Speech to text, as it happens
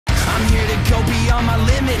I'm here to go beyond my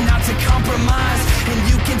limit, not to compromise. And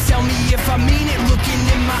you can tell me if I mean it, looking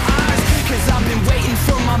in my eyes. Cause I've been waiting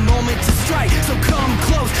for my moment to strike. So come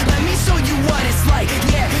close, let me show you what it's like.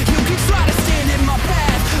 Yeah, you can try to stand in my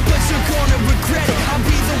path, but you're gonna regret it. I'll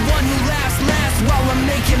be the one who laughs last while I'm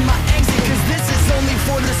making my exit. Cause this is only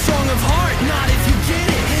for the strong of heart, not if you get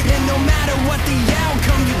it. And no matter what the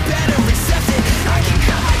outcome, you better accept it. I can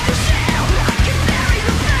cut like the shell, I can bury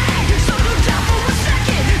the pain. So no doubt for a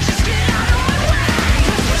second, just get out of my way.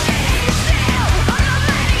 Cause you're standing still, I'm not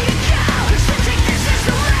letting you go. So take this as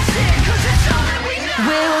a lesson, cause it's all that we know.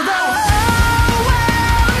 Will the whole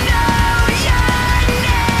world know your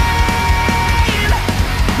name?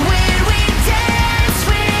 When we dance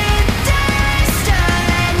with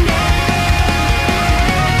destiny.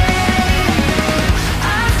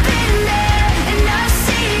 I've been there and I've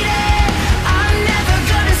seen it. I'm never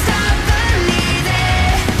gonna stop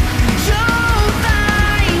believing. You'll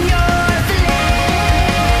find your flame.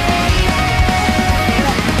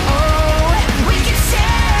 Oh, we can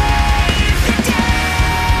save the day,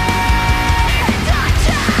 not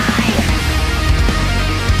die.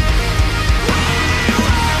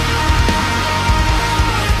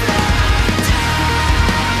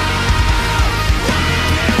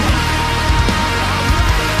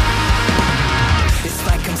 It's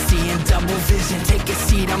like I'm seeing double vision. Take a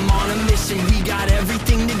seat, I'm on a mission. We got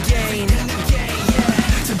everything to gain.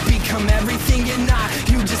 To become everything you're not.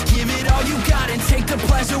 You just give it all you got and take the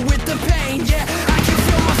pleasure with the pain. Yeah, I can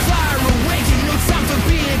feel my fire awaken. No time for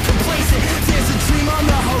being complacent. There's a dream on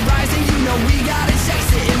the horizon, you know we gotta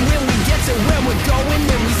chase it. And when we get to where we're going,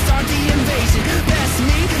 then we start the